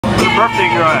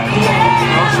birthday girl at?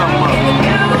 Throw something up.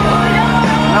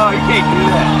 No, you can't do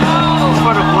that. It's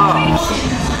for the vlog.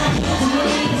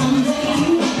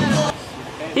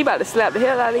 He about to slap the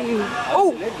hell out of you.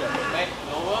 Oh!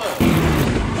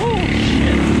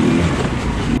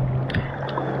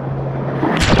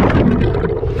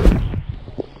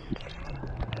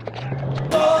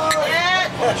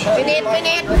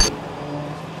 Minute.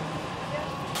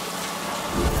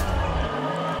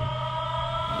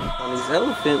 On these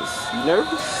elephants, you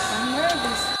nervous? I'm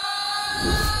nervous.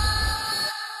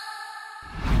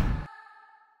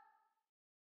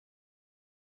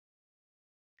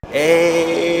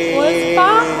 Hey! What's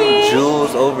poppin'?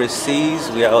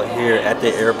 Julz-OverSeas. We out here at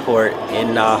the airport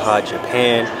in Naha,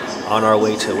 Japan. On our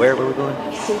way to where? Where we going?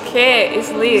 Phuket is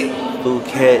lit.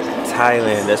 Phuket,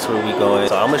 Thailand. That's where we going.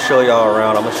 So I'm gonna show y'all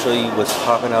around. I'm gonna show you what's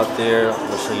popping out there. I'm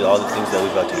gonna show you all the things that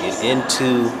we're about to get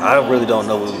into. I really don't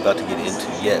know what we're about to get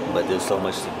into yet, but there's so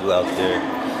much to do out there.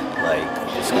 Like,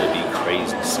 it's gonna be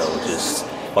crazy. So just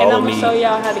follow me. And I'm gonna show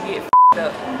y'all how to get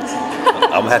up.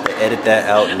 I'm gonna have to edit that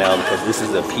out now because this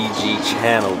is a PG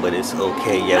channel, but it's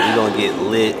okay. Yeah, we're gonna get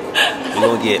lit. We're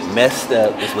gonna get messed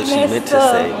up, is what she meant to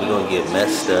say. We're gonna get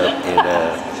messed up,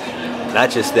 and not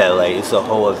just that, like, it's a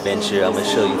whole adventure. I'm gonna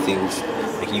show you things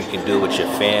like you can do with your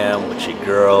fam, with your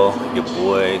girl, your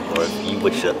boy, or you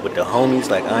with the homies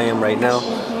like I am right now.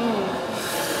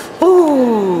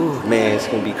 Ooh, man, it's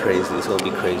gonna be crazy. It's gonna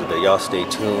be crazy, but y'all stay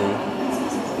tuned.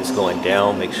 It's going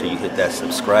down. Make sure you hit that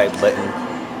subscribe button,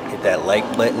 hit that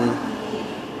like button.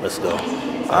 Let's go.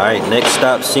 All right, next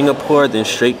stop Singapore, then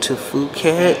straight to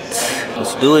Phuket.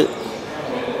 Let's do it.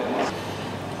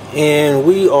 And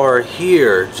we are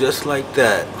here just like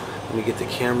that. Let me get the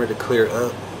camera to clear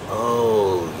up.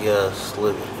 Oh yes,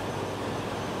 look.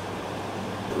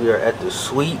 We are at the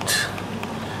suite,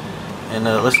 and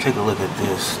let's take a look at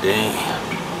this. Dang.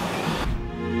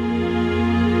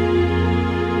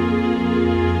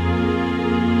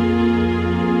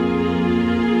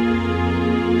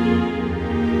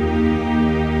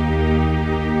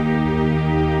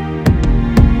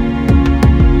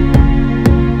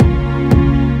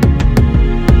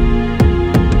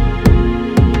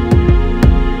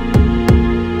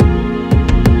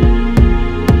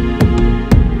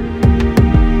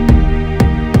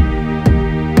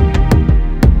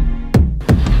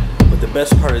 The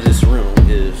best part of this room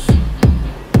is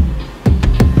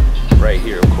right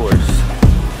here, of course.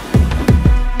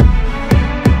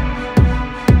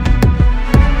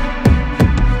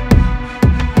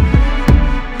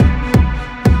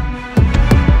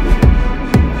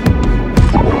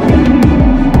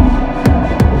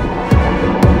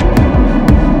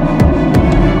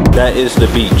 That is the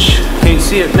beach. Can't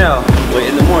see it now, but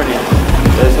in the morning,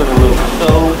 that's gonna look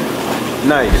so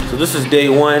nice. So this is day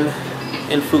one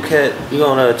in Phuket. We're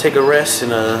gonna take a rest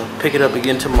and pick it up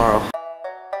again tomorrow.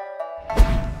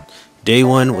 Day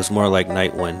one was more like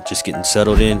night one, just getting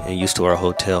settled in and used to our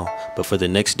hotel. But for the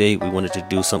next day, we wanted to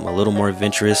do something a little more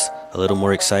adventurous, a little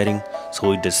more exciting, so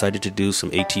we decided to do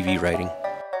some ATV riding.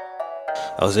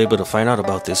 I was able to find out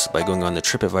about this by going on the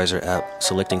TripAdvisor app,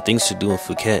 selecting things to do in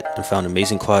Phuket, and found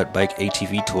amazing quad bike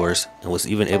ATV tours, and was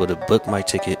even able to book my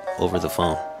ticket over the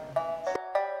phone.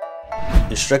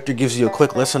 Instructor gives you a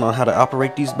quick lesson on how to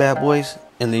operate these bad boys,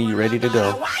 and then you're ready to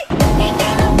go.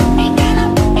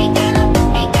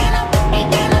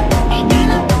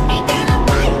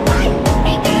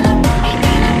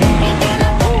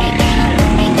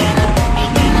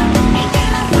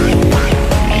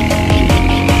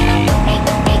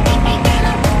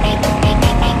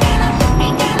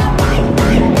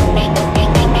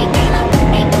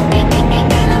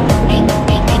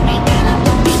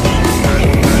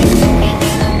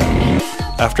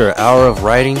 After an hour of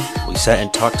riding, we sat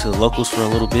and talked to the locals for a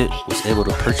little bit, was able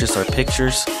to purchase our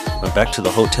pictures, went back to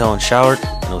the hotel and showered,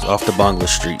 and was off to Bangla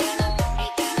Street.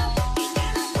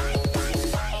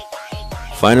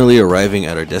 Finally arriving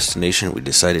at our destination, we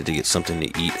decided to get something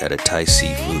to eat at a Thai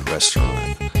seafood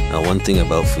restaurant. Now, one thing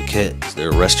about Phuket is there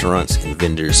are restaurants and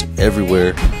vendors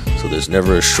everywhere, so there's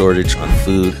never a shortage on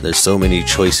food. There's so many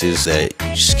choices that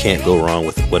you just can't go wrong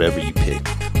with whatever you pick.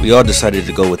 We all decided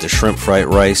to go with the shrimp fried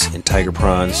rice and tiger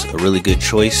prawns, a really good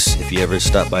choice if you ever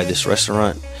stop by this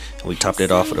restaurant. And we topped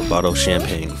it off with a bottle of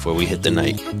champagne before we hit the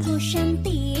night.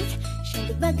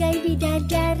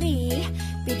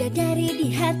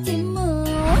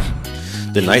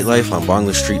 The nightlife on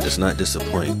Bangla Street does not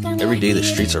disappoint. Every day the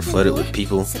streets are flooded with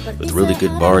people, with really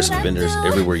good bars and vendors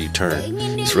everywhere you turn.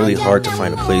 It's really hard to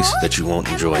find a place that you won't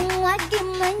enjoy.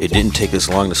 It didn't take us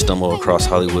long to stumble across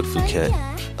Hollywood Phuket,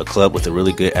 a club with a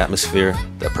really good atmosphere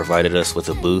that provided us with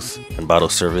a booth and bottle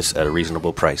service at a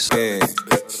reasonable price.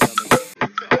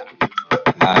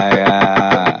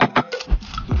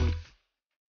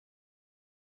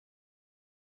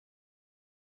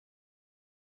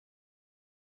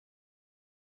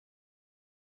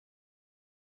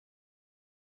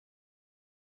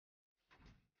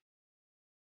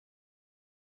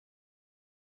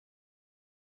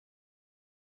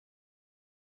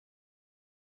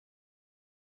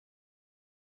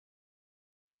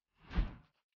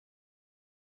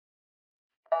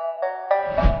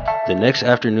 The next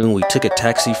afternoon, we took a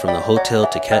taxi from the hotel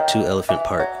to Cat 2 Elephant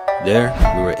Park. There,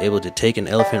 we were able to take an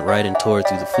elephant ride and tour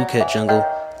through the Phuket jungle,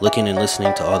 looking and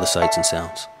listening to all the sights and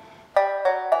sounds.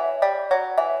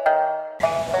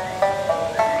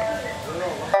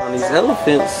 On these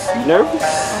elephants, you nervous?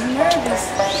 I'm nervous.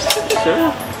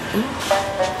 Sure.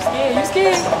 Yeah, you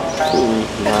scared?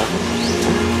 Nah.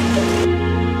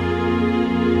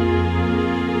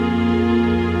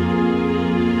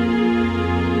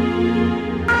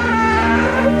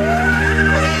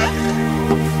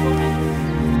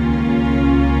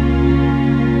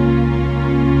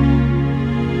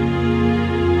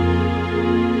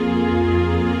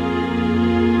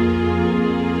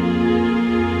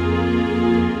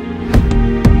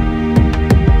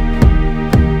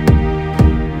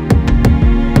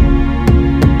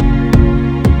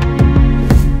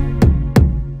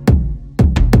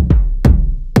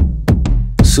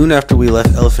 Soon after we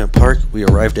left Elephant Park, we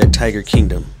arrived at Tiger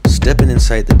Kingdom, stepping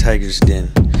inside the tiger's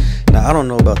den. Now, I don't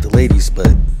know about the ladies, but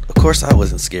of course I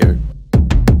wasn't scared.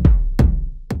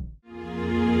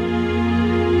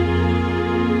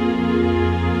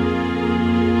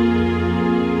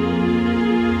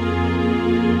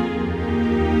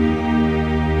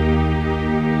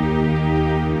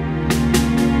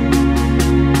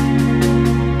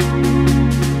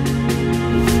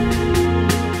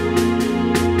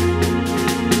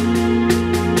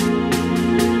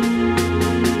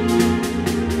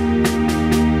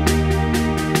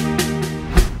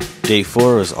 Day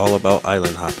 4 is all about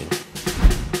island hopping.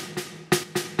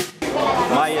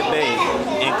 Maya Bay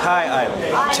and Kai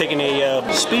Island. Taking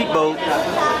a speedboat.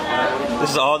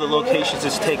 This is all the locations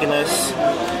it's taking us.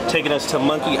 Taking us to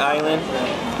Monkey Island.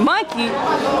 Monkey?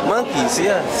 Monkeys,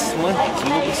 yes. Monkeys.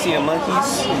 We will be seeing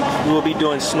monkeys. We will be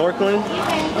doing snorkeling.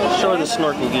 Show her the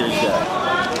snorkel gear you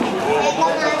got.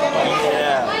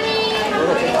 Yeah.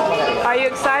 Are you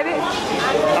excited?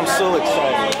 I'm so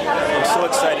excited. I'm so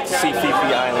excited to see Phi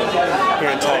Phi Island here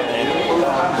in Thailand.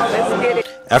 Let's get it.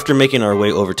 After making our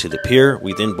way over to the pier,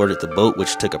 we then boarded the boat,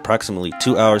 which took approximately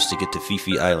 2 hours to get to Phi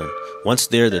Phi Island. Once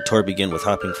there, the tour began with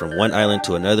hopping from one island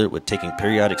to another, with taking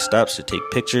periodic stops to take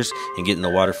pictures and get in the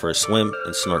water for a swim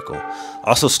and snorkel.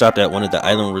 Also stopped at one of the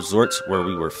island resorts where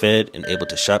we were fed and able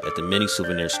to shop at the many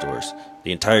souvenir stores.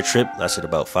 The entire trip lasted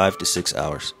about 5 to 6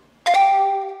 hours.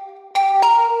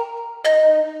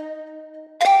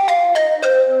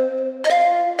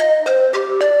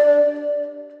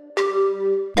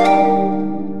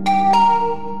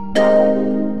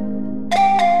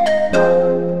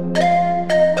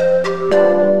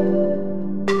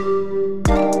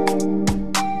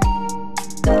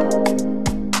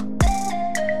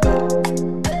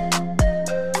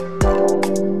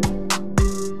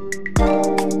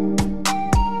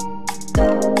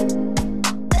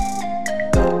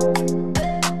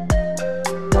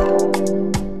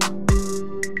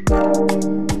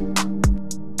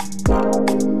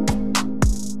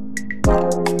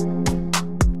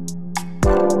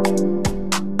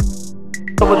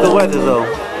 With the weather though,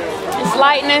 It's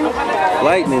lightning.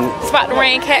 lightning. It's about to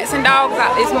rain cats and dogs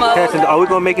out this mug. Are we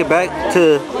gonna make it back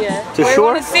to We're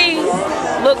shore? gonna see.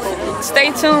 Look,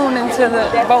 stay tuned into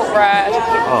the boat ride.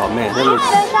 Oh man, that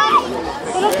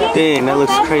looks dang, that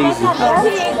looks crazy.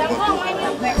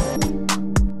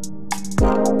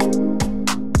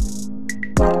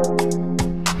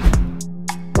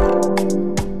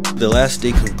 The last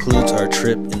day concludes our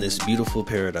trip in this beautiful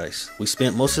paradise. We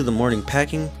spent most of the morning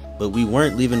packing, but we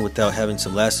weren't leaving without having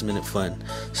some last minute fun.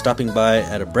 Stopping by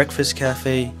at a breakfast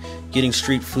cafe, getting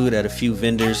street food at a few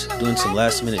vendors, doing some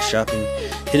last minute shopping,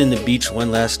 hitting the beach one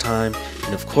last time,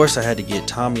 and of course I had to get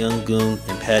Tom Yum Goong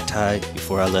and Pad Thai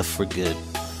before I left for good.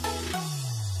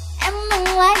 Em mong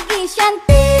lagi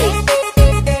cantik.